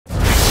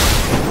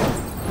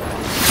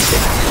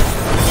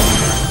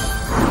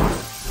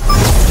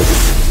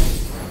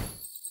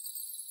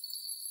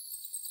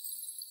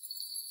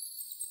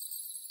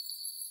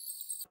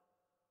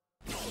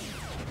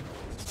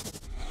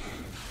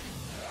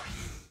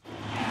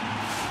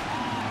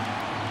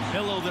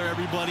Hello there,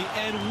 everybody,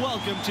 and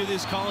welcome to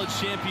this college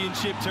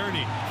championship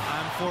tourney.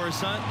 I'm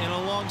Forrest Hunt, and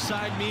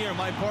alongside me are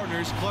my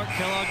partners, Clark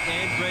Kellogg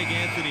and Greg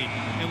Anthony.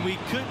 And we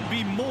couldn't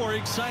be more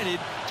excited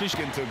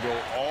to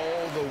go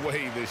all the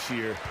way this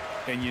year.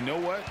 And you know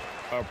what?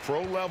 A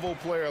pro-level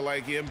player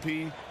like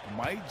MP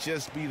might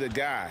just be the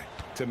guy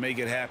to make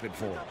it happen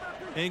for him.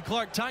 And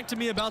Clark, talk to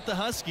me about the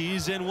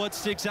Huskies and what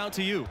sticks out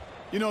to you.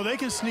 You know, they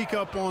can sneak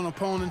up on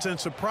opponents and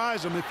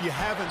surprise them if you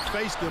haven't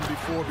faced them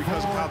before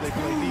because of how they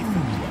play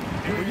defense.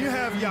 When you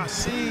have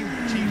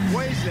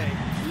JAIEAZY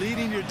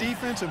leading your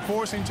defense and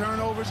forcing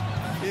turnovers,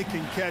 it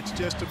can catch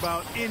just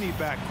about any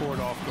backcourt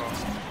off guard.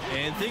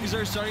 And things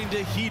are starting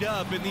to heat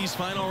up in these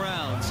final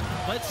rounds.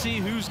 Let's see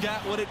who's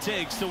got what it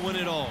takes to win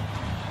it all.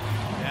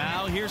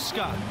 Now here's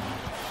Scott.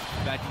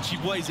 Back to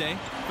JAIEAZY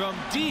from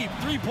deep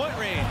three-point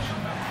range.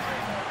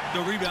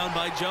 The rebound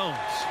by Jones.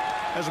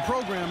 As a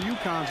program,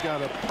 UConn's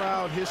got a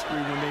proud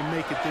history when they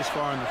make it this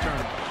far in the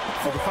tournament.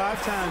 For the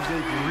 5 times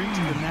they've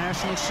reached the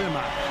national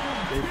semi,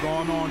 they've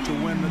gone on to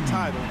win the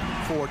title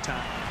 4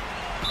 times.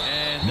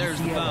 And there's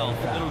the foul.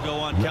 It'll go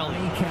on Kelly.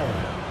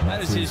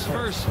 That is his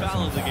first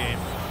foul of the game.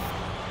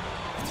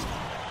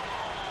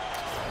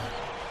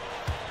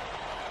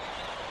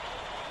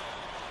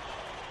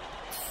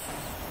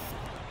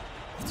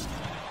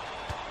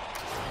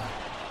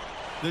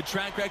 The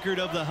track record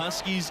of the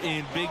Huskies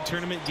in big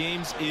tournament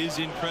games is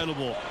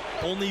incredible.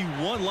 Only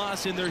 1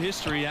 loss in their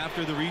history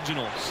after the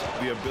regionals.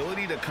 The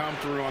ability to come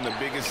through on the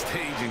biggest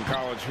stage in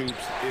college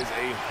hoops is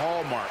a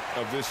hallmark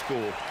of this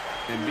school.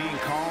 And being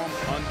calm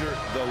under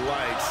the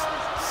lights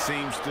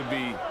seems to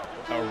be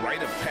a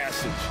rite of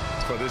passage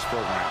for this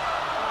program.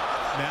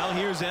 Now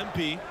here's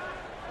MP.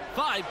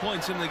 5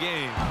 points in the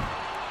game.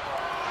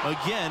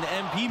 Again,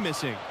 MP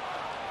missing.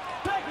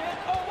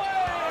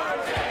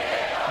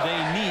 They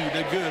need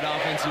a good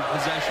offensive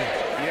possession.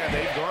 Yeah,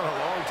 they've gone a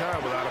long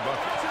time without a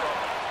bucket.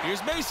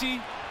 Here's Macy.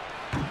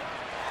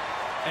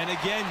 And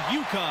again,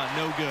 UConn,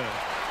 no good.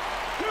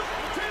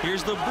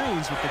 Here's the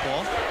Bruins with the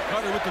ball.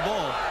 Carter with the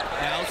ball.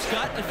 Now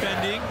Scott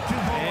defending.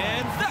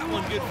 And that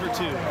one good for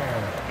 2.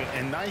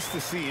 And nice to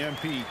see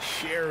MP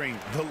sharing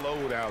the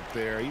load out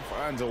there. He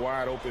finds a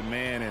wide open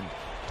man and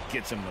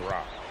gets him the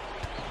rock.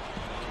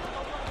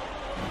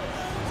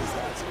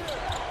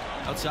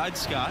 Outside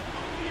Scott.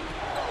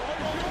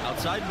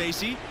 Outside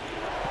Macy.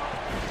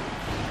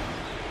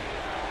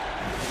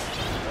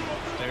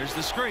 There's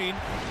the screen.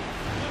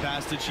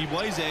 Pass to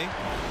JAIEAZY.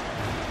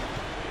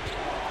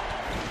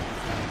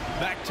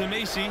 Back to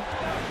Macy.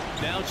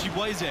 Now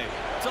JAIEAZY.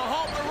 To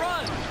halt the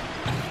run.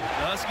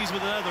 The Huskies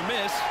with another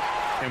miss.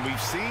 And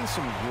we've seen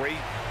some great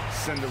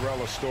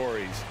Cinderella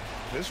stories.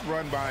 This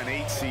run by an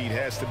 8 seed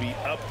has to be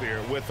up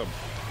there with them.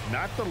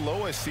 Not the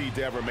lowest seed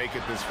to ever make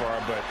it this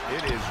far, but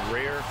it is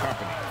rare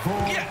company.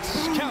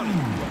 Yes, count it.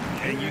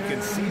 And you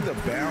can see the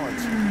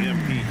balance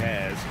MP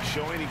has,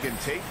 showing he can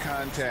take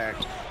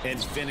contact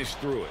and finish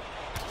through it.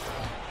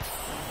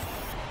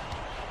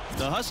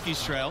 The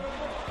Huskies trail.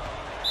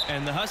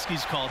 And the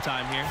Huskies call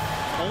time here.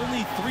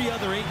 Only 3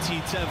 other 8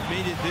 seeds have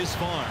made it this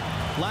far.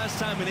 Last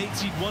time an 8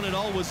 seed won it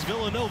all was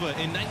Villanova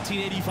in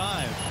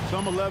 1985.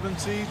 Some 11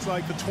 seeds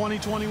like the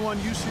 2021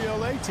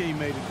 UCLA team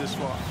made it this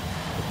far.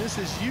 But this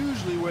is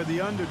usually where the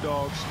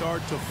underdogs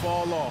start to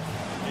fall off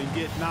and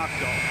get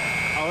knocked off.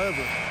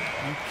 However,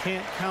 you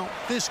can't count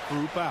this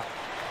group out.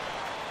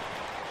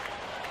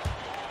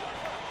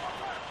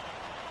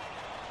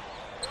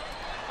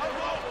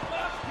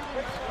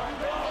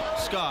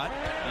 Scott,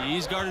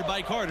 he's guarded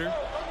by Carter.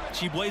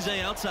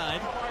 JAIEAZY outside.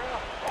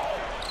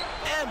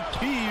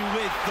 MP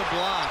with the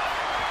block.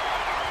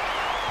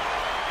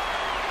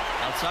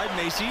 Outside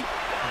Macy.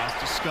 Pass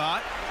to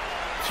Scott.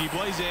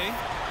 JAIEAZY.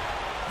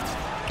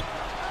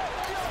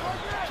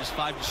 Just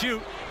 5 to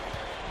shoot.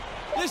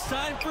 This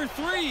time for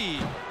 3.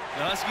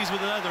 The Huskies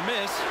with another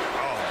miss.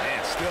 Oh,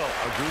 man, still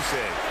a goose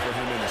egg for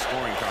him in the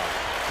scoring column.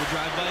 The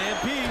drive by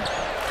MP.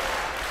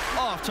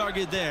 Off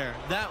target there.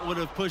 That would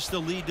have pushed the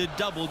lead to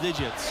double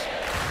digits.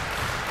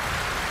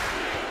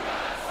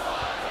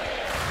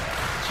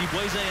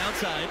 JAIEAZY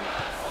outside.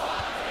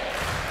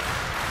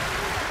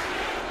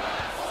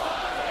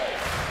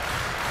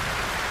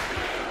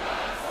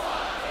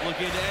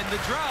 Looking to end the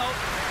drought.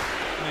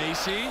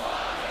 Macy.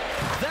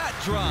 That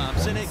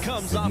drops, and it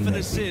comes off an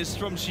assist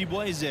from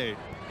JAIEAZY.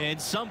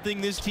 And something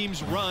this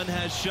team's run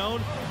has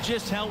shown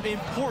just how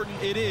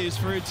important it is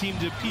for a team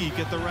to peak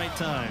at the right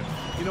time.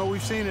 You know,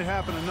 we've seen it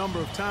happen a number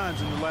of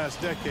times in the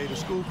last decade. A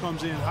school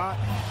comes in hot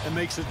and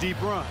makes a deep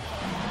run.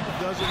 It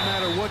doesn't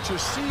matter what your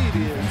seed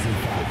is if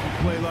you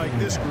play like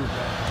this group.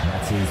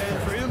 And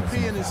for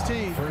MP and his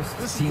team,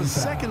 this is the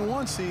second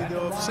 1 seed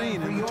they'll have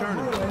seen in the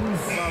tournament.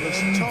 While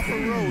this tougher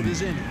road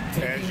is in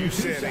it. As you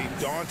said,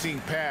 a daunting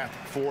path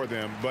for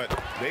them, but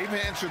they've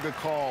answered the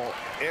call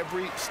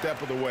every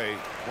step of the way.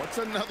 What's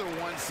another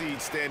 1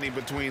 seed standing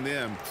between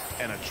them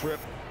and a trip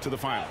to the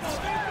finals?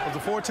 Of the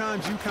 4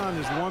 times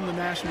UConn has won the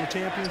national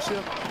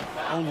championship,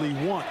 only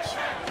once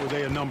were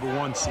they a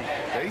 #1 seed.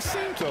 They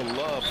seem to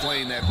love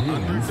playing that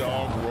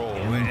underdog role,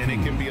 and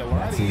it can be a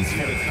lot not easy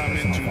to come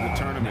into the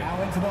tournament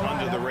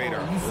under the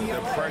radar. The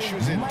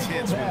pressure's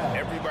intense when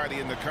everybody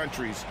in the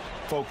country's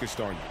focused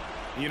on you.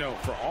 You know,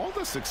 for all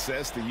the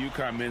success the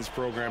UConn men's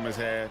program has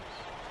had,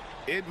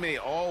 it may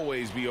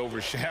always be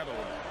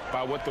overshadowed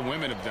by what the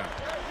women have done.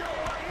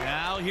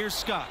 Now here's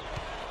Scott.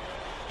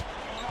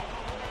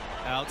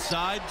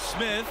 Outside,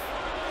 Smith.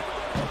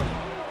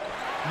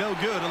 No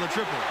good on the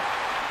triple.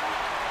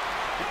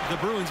 The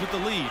Bruins with the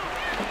lead.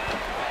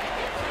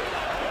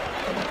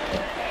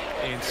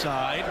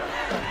 Inside.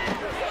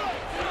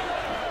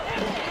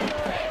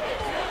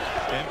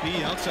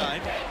 MP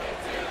outside.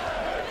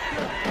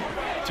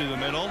 To the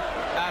middle.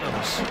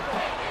 Adams.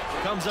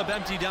 Comes up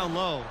empty down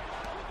low.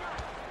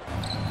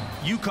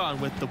 UConn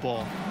with the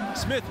ball.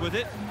 Smith with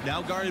it.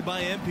 Now guarded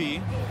by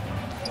MP.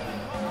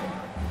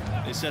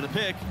 They set a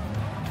pick.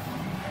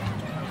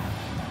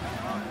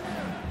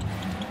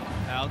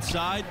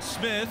 Outside,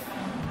 Smith.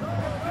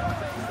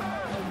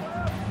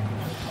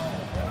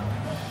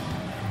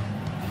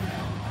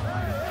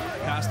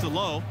 Pass to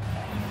low.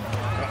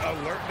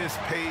 Alertness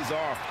pays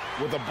off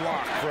with a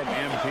block from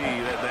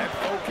MP. That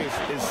focus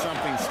is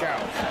something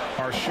scouts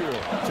are sure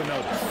to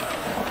notice.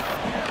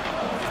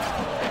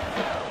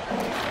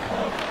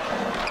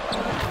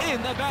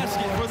 In the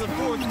basket for the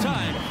fourth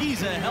time.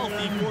 He's a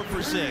healthy 4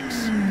 for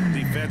 6.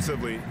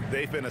 Defensively,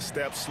 they've been a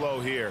step slow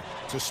here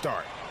to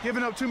start.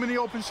 Giving up too many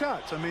open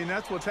shots. I mean,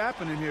 that's what's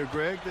happening here,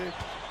 Greg. They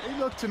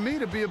look to me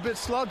to be a bit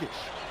sluggish.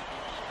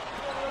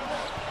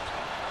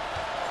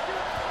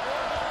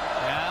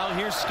 Now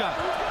here's Scott.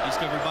 He's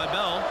covered by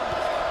Bell.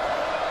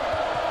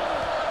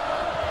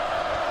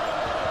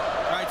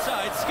 Right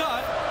side,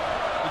 Scott.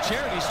 The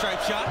charity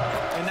stripe shot.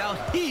 And now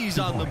he's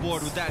on the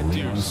board with that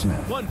deuce.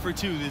 1 for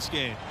 2 this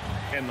game.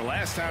 And the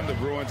last time the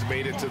Bruins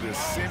made it to the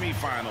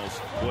semifinals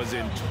was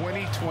in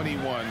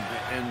 2021,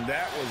 and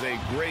that was a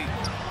great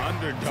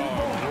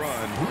underdog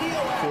run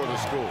for the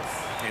school.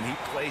 And he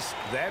placed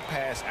that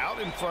pass out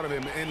in front of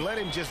him and let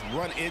him just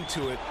run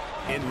into it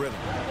in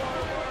rhythm.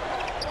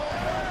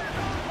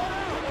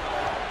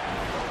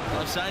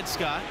 Left side,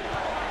 Scott.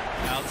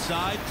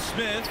 Outside,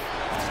 Smith.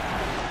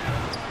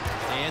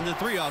 And the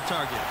 3 off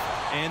target.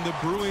 And the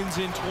Bruins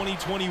in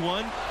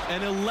 2021,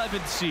 an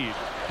 11th seed.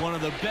 One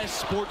of the best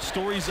sports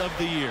stories of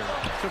the year.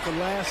 Took a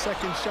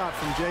last-second shot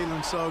from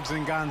Jalen Suggs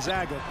and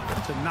Gonzaga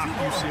to knock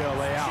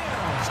UCLA out.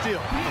 Still,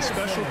 a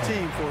special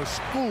team for a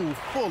school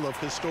full of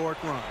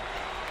historic runs.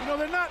 You know,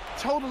 they're not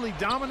totally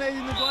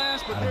dominating the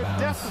glass, but they're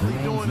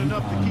definitely doing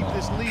enough to keep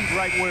this lead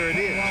right where it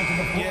is.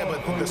 Yeah,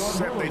 but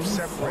they've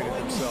separated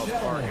themselves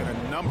apart in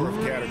a number of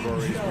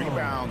categories.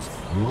 Rebounds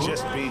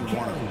just being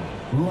one of them.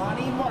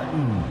 Lonnie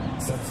Martin,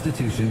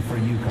 substitution for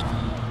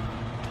UConn.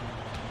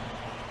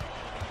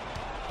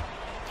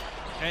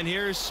 And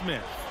here's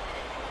Smith.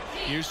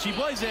 Here's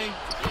Chibueze.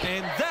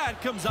 And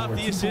that comes off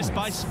the assist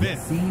by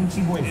Smith.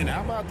 And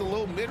how about the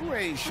little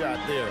mid-range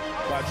shot there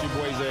by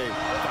Chibueze,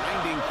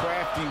 finding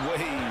crafty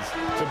ways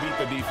to beat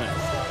the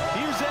defense.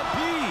 Here's MP.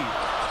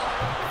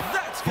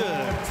 That's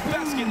good.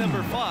 Basket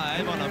number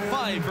 5 on a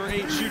 5 for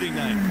 8 shooting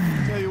night.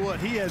 Tell you what,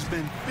 he has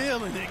been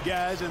feeling it,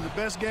 guys, and the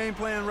best game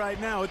plan right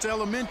now, it's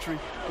elementary.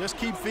 Just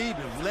keep feeding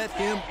him. Let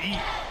him eat.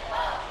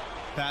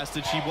 Pass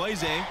to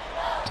Chibueze.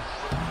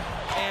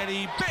 And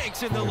he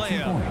banks in the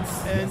layup.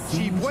 And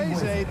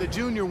Chibueze, the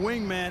junior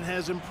wingman,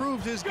 has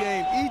improved his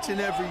game each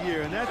and every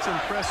year, and that's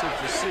impressive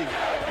to see.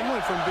 He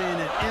went from being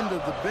an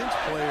end-of-the-bench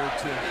player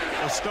to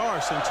a star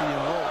since he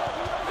enrolled.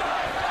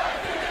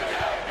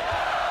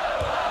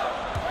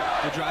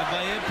 The drive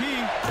by MP.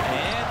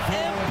 And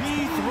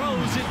MP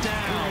throws it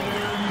down.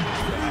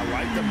 I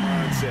like the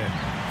mindset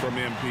from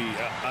MP.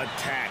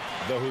 Attack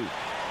the hoop.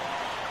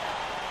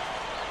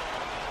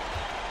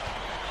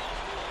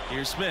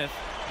 Here's Smith.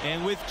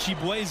 And with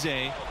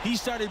Chibueze, he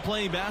started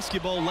playing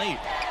basketball late,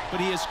 but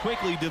he has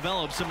quickly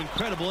developed some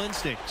incredible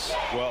instincts.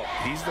 Well,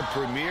 he's the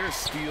premier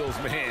steals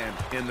man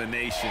in the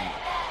nation.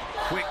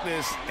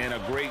 Quickness and a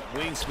great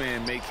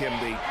wingspan make him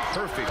the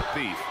perfect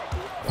thief.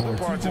 Other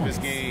parts of his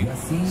game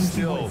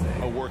still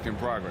a work in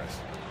progress.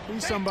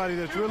 He's somebody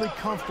that's really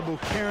comfortable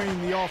carrying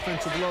the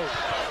offensive load.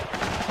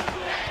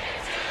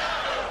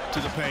 To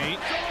the paint.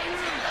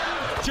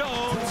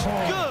 Jones,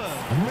 good.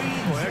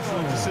 Well,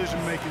 excellent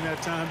decision-making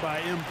that time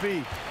by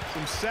MP.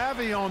 Some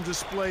savvy on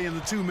display in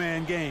the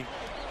two-man game.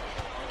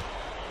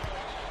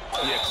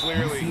 Yeah,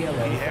 clearly he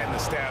hadn't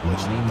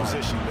established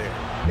position there.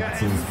 Yeah,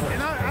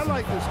 and I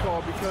like this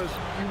call because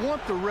you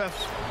want the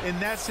refs in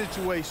that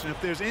situation. If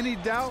there's any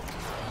doubt,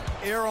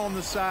 err on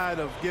the side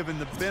of giving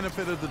the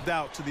benefit of the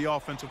doubt to the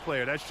offensive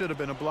player. That should have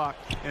been a block,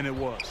 and it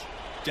was.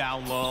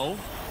 Down low.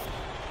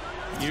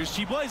 Here's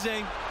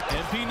Chibueze.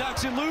 MP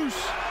knocks it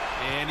loose.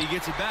 And he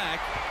gets it back.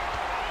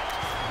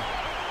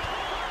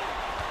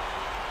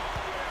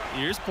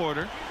 Here's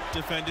Porter.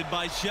 Defended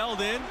by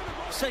Sheldon.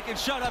 Second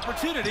shot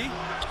opportunity.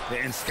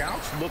 And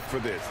scouts look for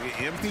this.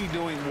 MP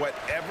doing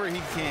whatever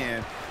he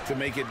can to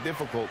make it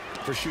difficult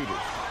for shooters.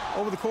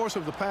 Over the course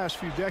of the past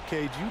few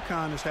decades,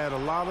 UConn has had a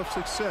lot of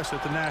success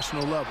at the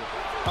national level.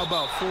 How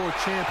about 4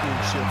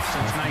 championships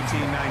since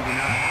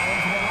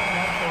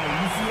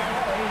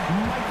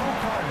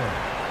 1999?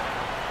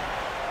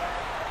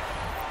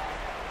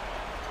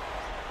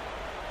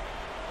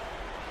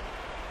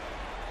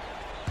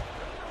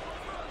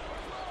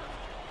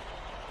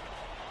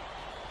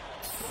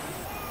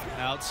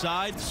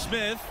 outside,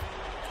 Smith.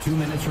 2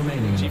 minutes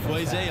remaining.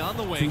 Chibueze on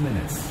the wing. 2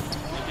 minutes.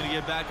 Looking to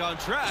get back on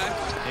track.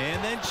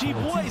 And then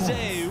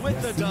Chibueze with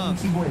the dunk.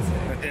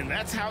 And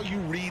that's how you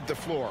read the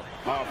floor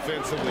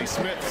offensively.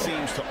 Smith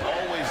seems to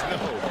always know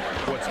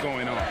what's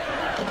going on.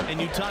 And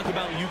you talk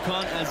about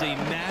UConn as a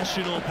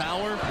national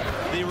power.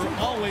 They were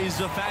always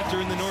a factor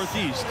in the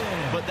Northeast,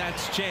 but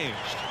that's changed.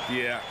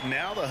 Yeah,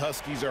 now the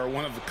Huskies are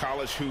one of the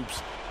college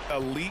hoops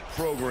elite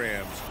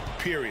programs,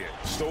 period.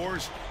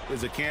 Storrs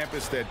is a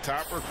campus that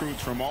top recruits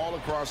from all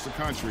across the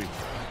country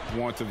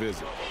want to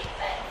visit.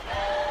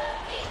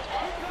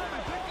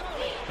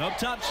 Up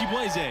top,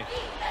 Chibueze.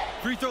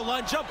 Free throw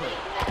line jumper.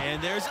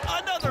 And there's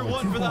another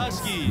one for the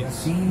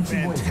Huskies.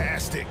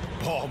 Fantastic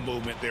ball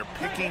movement. They're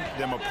picking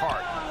them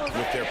apart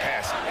with their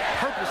passing.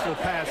 Purposeful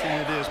passing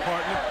it is,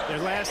 partner. Their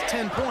last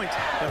 10 points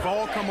have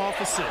all come off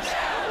assists.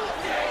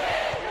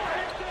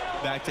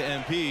 Back to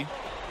MP.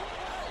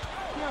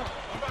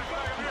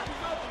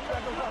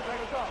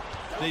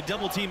 They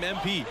double team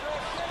MP.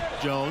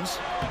 Jones.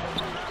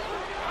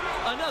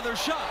 Another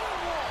shot.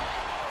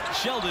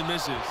 Sheldon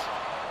misses.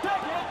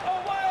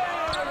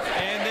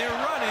 And they're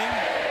running.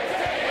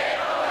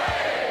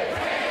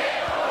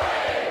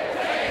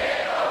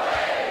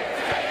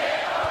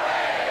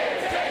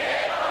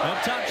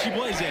 Up top,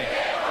 Chibueze.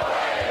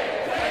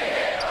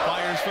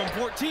 Fires from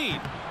 14.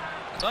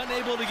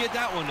 Unable to get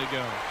that one to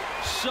go.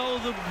 So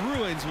the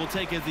Bruins will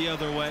take it the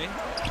other way.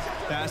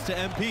 Pass to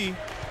MP.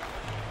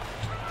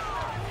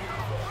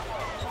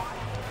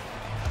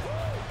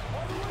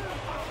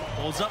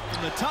 Pulls up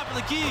from the top of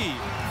the key.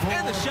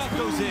 And the shot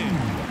goes in.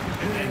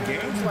 And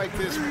games like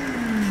this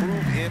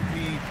prove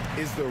MP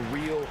is the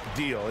real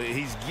deal.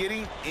 He's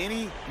getting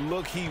any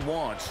look he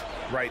wants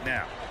right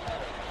now.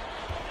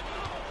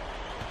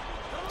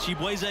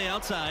 Chibueze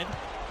outside.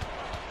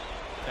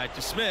 Back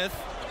to Smith.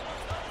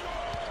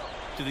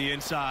 To the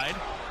inside.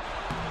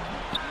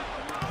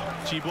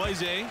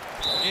 Chibueze.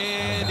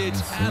 And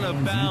it's out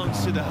of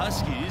bounds to the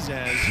Huskies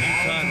as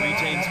UConn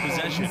retains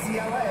possession.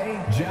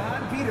 UCLA,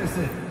 John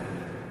Peterson.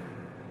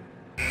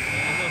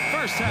 In the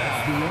first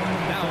half,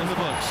 now in the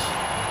books.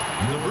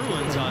 The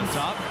Bruins on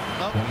top,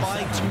 up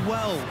by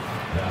 12.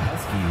 The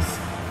Huskies,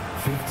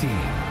 15.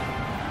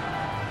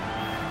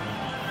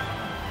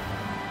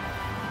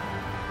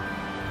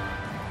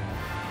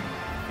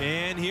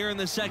 And here in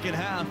the second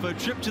half, a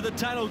trip to the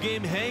title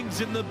game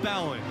hangs in the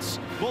balance.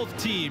 Both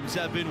teams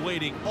have been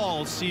waiting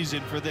all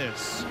season for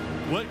this.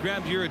 What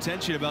grabbed your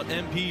attention about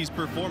MP's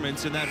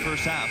performance in that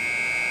first half?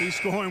 He's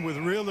scoring with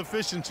real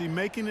efficiency,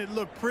 making it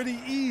look pretty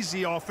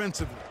easy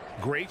offensively.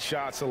 Great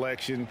shot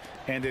selection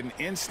and an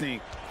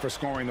instinct for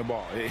scoring the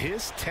ball.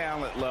 His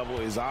talent level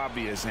is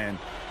obvious, and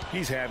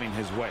he's having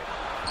his way.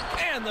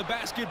 And the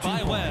basket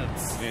by Webb.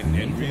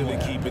 And really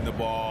keeping the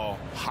ball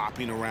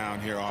hopping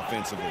around here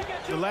offensively.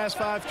 The last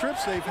 5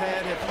 trips they've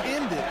had have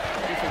ended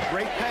with a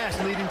great pass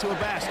leading to a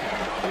basket.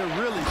 They're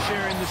really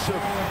sharing the sugar.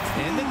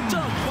 And the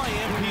dunk by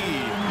MP.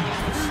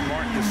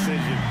 Smart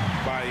decision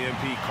by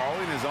MP,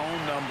 calling his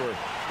own number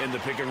in the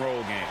pick and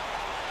roll game.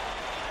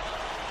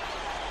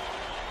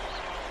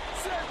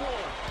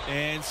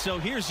 And so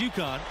here's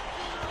UConn,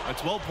 a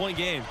 12-point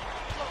game.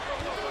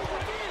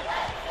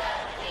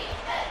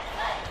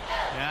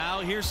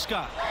 Now here's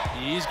Scott.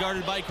 He's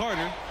guarded by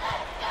Carter.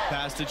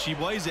 Pass to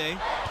Chibueze.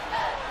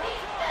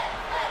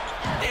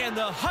 And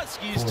the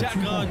Huskies tack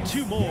on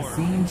 2 more.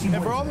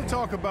 And for all the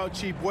talk about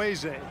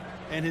Chibueze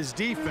and his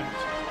defense,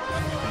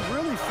 he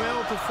really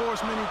failed to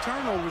force many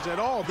turnovers at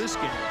all this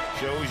game.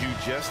 Shows you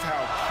just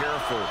how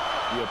careful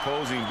the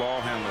opposing ball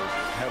handlers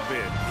have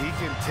been. He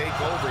can take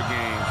over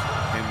games,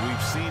 and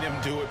we've seen him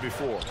do it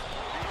before.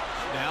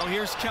 Now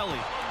here's Kelly.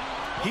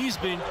 He's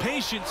been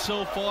patient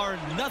so far,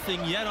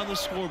 nothing yet on the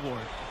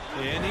scoreboard.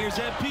 And here's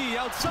MP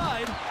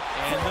outside,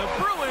 and the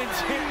Bruins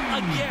hit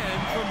again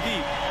from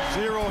deep.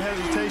 Zero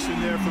hesitation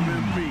there from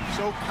MP.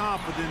 So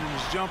confident in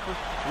his jumper,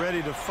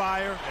 ready to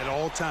fire at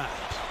all times.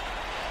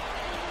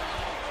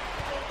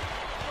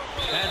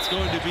 That's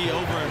going to be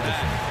over and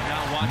back.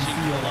 Not watching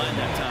from the line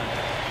that time.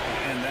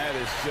 And that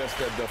is just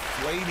a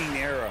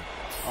deflating error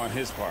on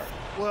his part.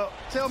 Well,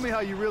 tell me how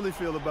you really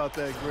feel about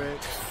that, Greg.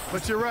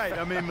 But you're right.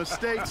 I mean,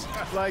 mistakes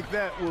like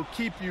that will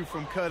keep you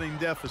from cutting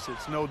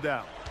deficits, no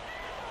doubt.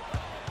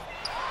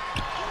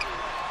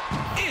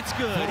 It's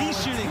good. He's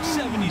shooting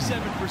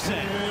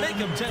 77%. Make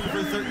him 10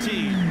 for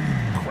 13.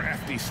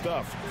 Crafty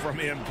stuff from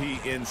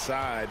MP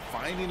inside,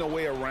 finding a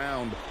way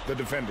around the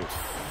defenders.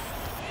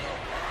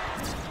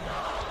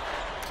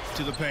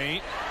 To the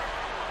paint.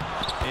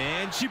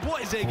 And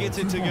Chibueze gets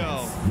it to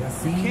go.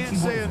 You can't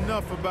say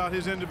enough about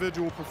his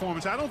individual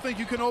performance. I don't think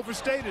you can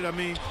overstate it. I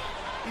mean,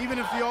 even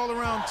if the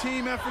all-around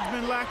team effort's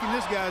been lacking,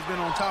 this guy's been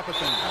on top of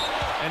things.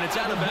 And it's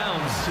out of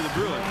bounds to the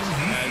Bruins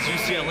as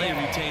UCLA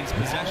retains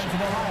possession. To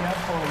the lineup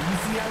for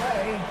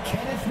UCLA,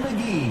 Kenneth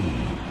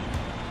McGee.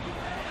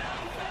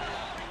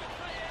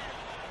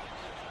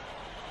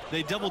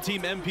 They double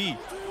team MP.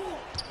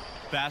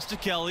 Pass to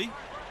Kelly.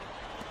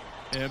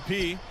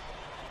 MP.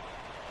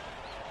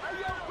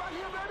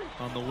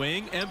 On the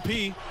wing,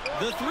 MP.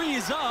 The 3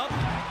 is up.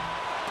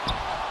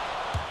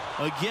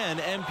 Again,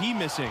 MP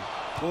missing.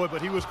 Boy,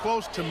 but he was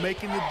close to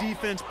making the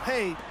defense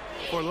pay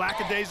for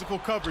lackadaisical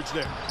coverage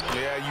there.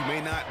 Yeah, you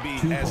may not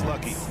be as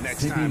lucky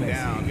next time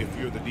down if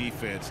you're the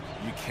defense.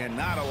 You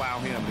cannot allow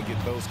him to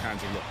get those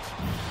kinds of looks.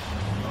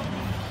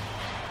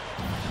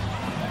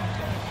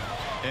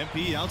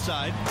 MP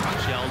outside.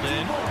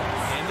 Sheldon.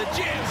 And the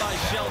jam by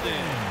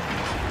Sheldon.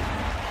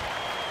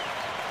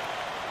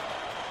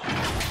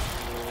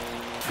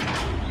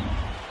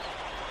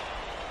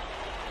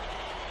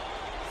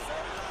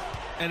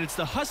 And it's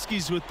the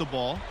Huskies with the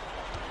ball,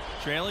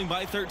 trailing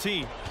by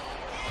 13.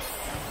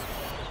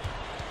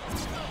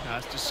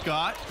 Pass to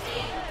Scott.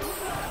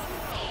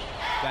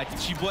 Back to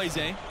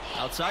Chibueze.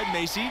 Outside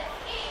Macy.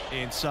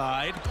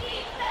 Inside.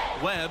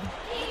 Webb.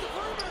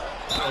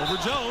 Over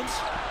Jones.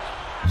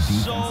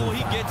 So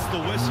he gets the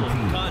whistle.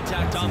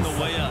 Contact on the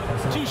way up.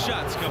 2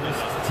 shots coming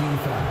up.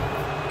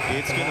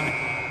 It's going to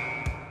be...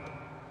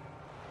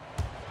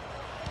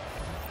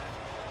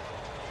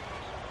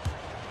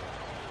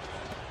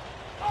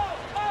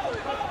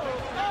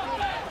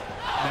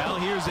 Now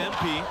here's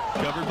MP,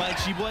 covered by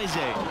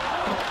Chibueze.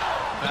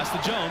 Pass to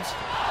Jones.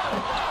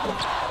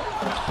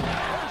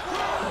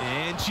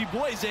 And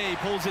Chibueze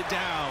pulls it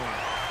down.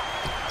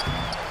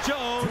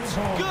 Jones,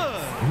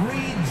 good.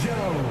 Reed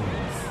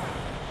Jones.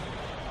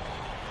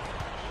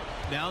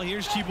 Now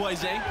here's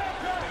Chibueze.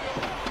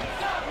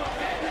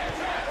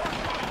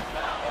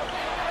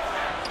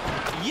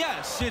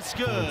 Yes, it's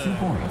good. 2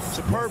 points.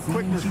 Superb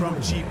quickness from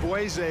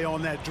Chibueze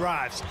on that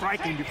drive,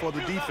 striking before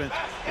the defense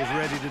is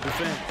ready to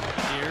defend.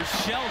 Here's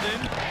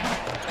Sheldon.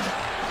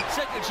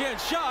 Second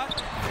chance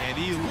shot, and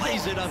he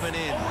lays it up and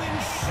in.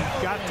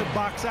 You've got to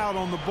box out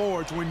on the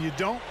boards. When you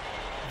don't,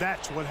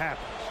 that's what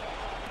happens.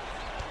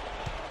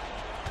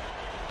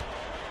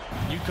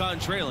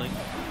 UConn trailing.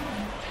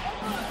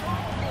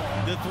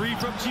 The 3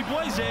 from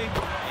Chibueze,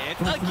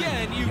 and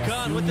again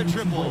UConn with the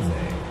triple.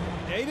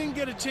 They didn't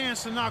get a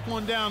chance to knock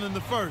one down in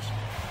the first,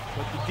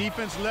 but the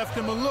defense left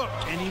him a look,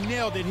 and he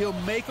nailed it. He'll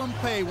make them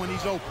pay when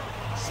he's open.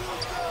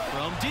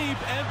 From deep,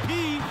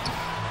 MP.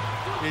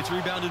 It's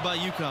rebounded by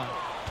UConn.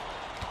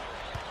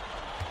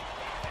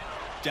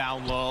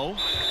 Down low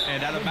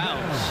and out of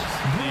bounds.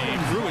 The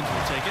Bruins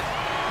will take it.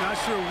 Not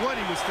sure what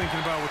he was thinking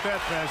about with that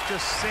pass.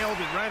 Just sailed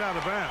it right out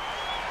of bounds.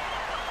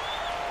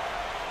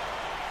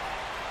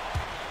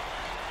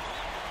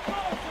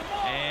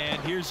 And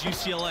here's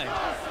UCLA.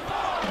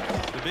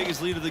 The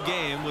biggest lead of the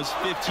game was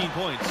 15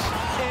 points.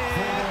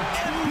 And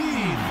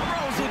MP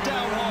throws it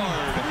down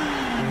hard.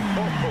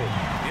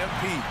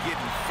 MP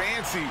getting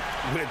fancy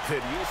with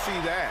it. You'll see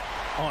that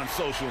on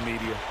social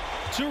media.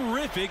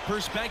 Terrific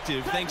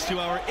perspective thanks to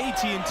our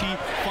AT&T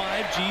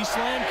 5G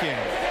Slam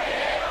Cam.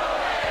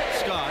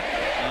 Scott,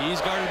 he's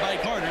guarded by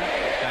Carter.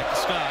 Back to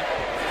Scott.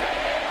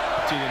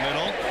 To the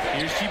middle.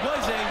 Here's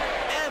Chibueze.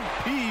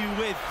 MP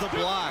with the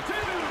block.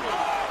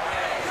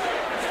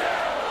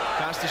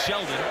 Pass to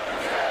Sheldon.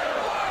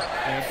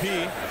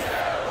 MP.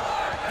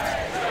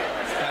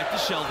 Back to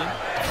Sheldon.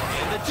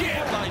 And the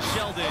jam by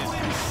Sheldon.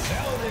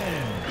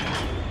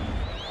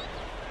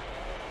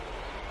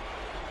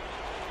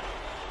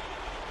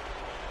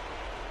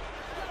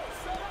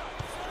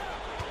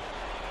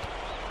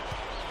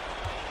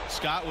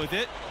 Scott with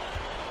it.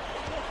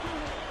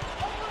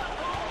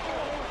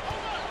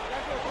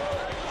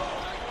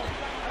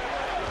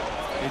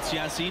 It's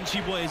Yassine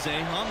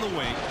Chibueze on the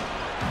wing.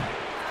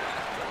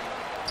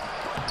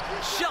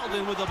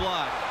 Sheldon with a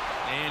block.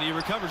 And he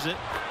recovers it.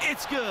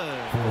 It's good.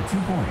 For 2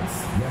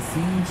 points,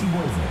 Yassine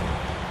Chibueze.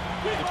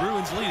 The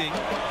Bruins leading.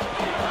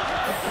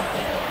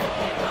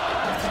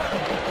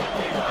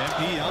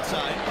 MP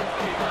outside.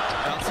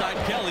 Outside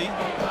Kelly.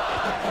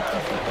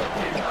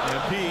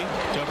 MP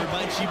covered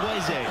by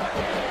Chibueze.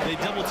 They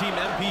double team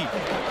MP.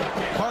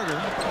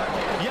 Carter.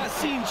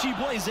 Yassine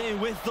Chibueze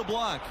with the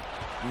block.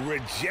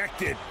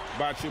 Rejected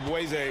by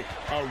Chibueze,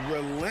 a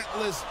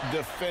relentless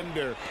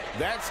defender.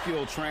 That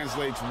skill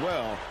translates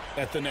well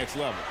at the next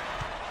level.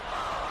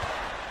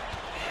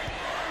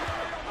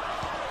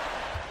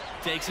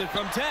 Takes it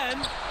from 10.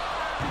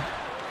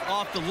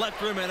 Off the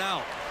left rim and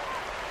out.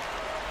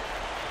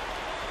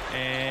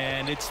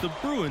 And it's the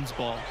Bruins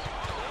ball.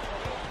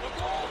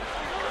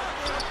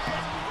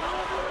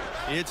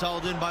 It's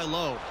hauled in by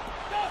Lowe.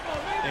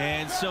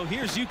 And so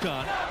here's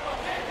UConn.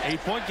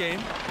 8-point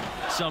game.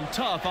 Some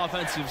tough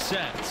offensive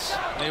sets.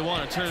 They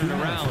want to turn it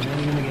around.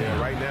 Yeah,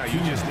 right now you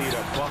just need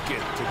a bucket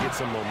to get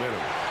some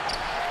momentum.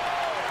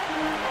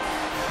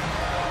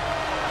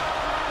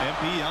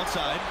 MP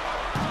outside.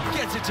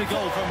 Gets it to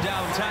go from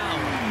downtown.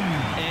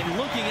 And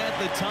looking at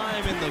the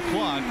time and the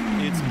clock,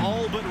 it's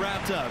all but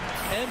wrapped up.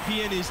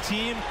 MP and his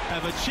team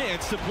have a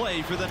chance to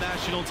play for the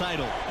national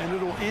title. And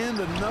it'll end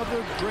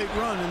another great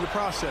run in the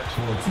process.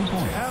 You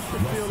have to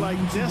feel like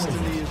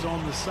destiny is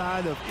on the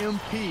side of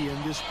MP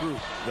in this group.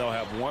 They'll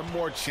have one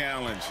more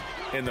challenge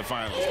in the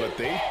finals, but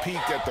they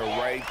peaked at the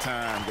right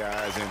time,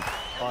 guys, and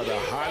are the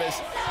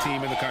hottest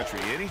team in the country.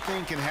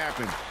 Anything can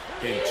happen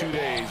in 2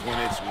 days when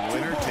it's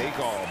winner take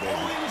all, baby.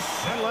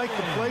 I like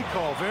the play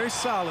call. Very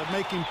solid,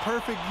 making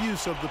perfect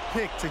use of the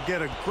pick to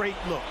get a great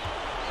look.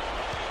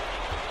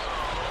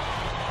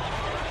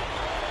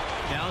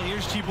 Now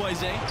here's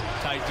Chibueze.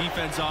 Tight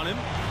defense on him.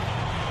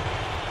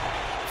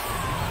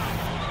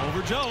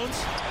 Over Jones.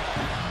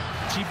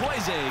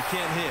 Chibueze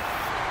can't hit.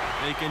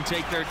 They can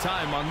take their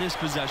time on this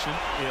possession.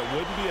 It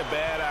wouldn't be a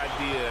bad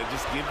idea.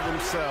 Just give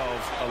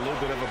themselves a little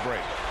bit of a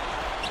break.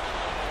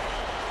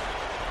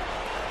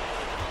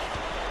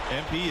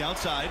 MP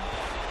outside.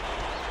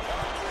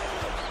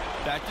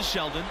 Back to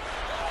Sheldon.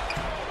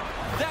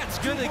 That's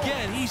good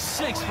again. He's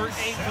 6 for 8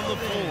 from the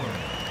floor.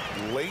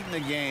 Late in the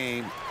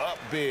game, up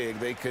big,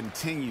 they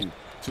continue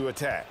to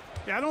attack.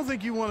 Yeah, I don't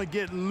think you want to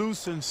get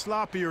loose and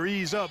sloppy or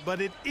ease up,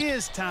 but it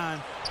is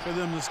time for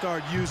them to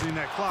start using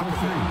that clock.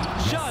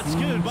 Shot's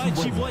good by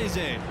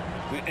Chibueze.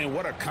 And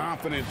what a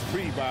confident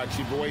three by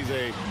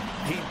Chibueze.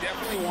 He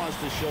definitely wants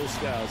to show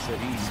scouts that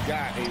he's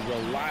got a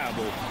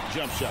reliable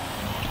jump shot.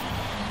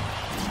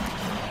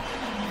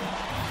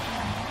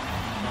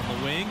 On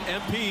the wing,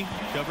 MP,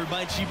 covered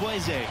by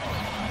Chibueze.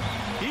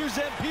 Here's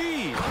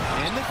MP,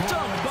 and the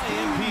dunk by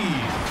MP.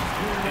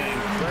 And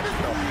credit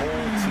the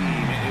whole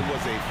team. It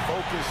was a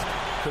focused,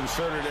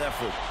 concerted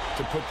effort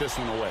to put this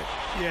one away.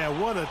 Yeah,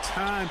 what a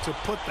time to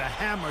put the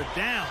hammer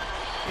down.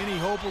 Any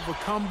hope of a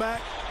comeback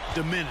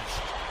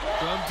diminished.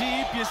 From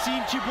deep, you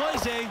see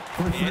Chibueze,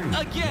 and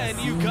again,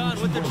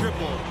 UConn with the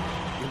triple.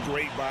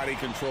 Great body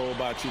control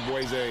by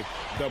Chibueze.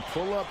 The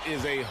pull-up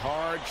is a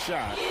hard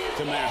shot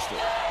to master.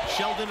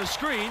 Sheldon a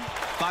screen.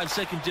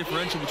 5-second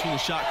differential between the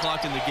shot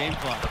clock and the game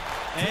clock.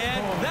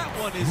 And that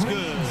one is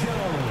good.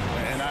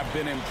 And I've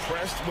been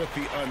impressed with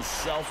the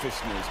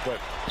unselfishness, but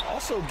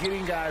also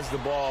getting guys the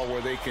ball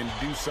where they can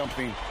do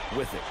something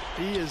with it.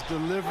 He is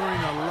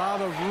delivering a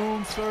lot of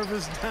room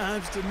service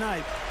dimes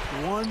tonight.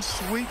 One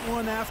sweet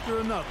one after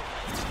another.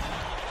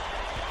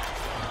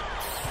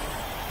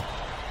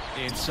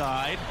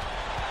 Inside.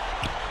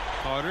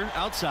 Carter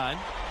outside.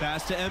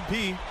 Pass to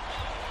MP.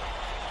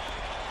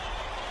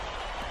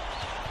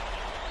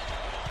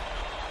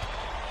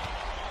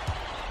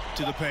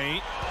 To the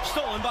paint.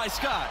 Stolen by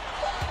Scott.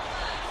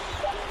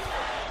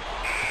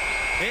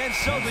 And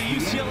so the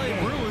UCLA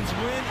Bruins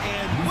win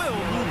and will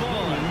move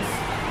on.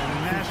 And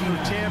the national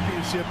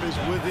championship is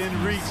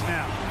within reach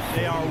now.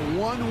 They are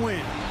one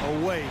win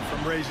away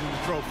from raising the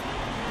trophy.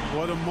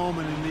 What a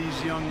moment in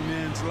these young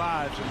men's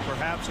lives, and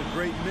perhaps a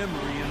great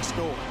memory in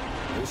store.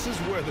 This is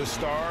where the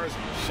stars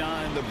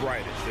shine the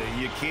brightest.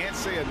 You can't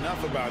say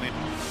enough about him.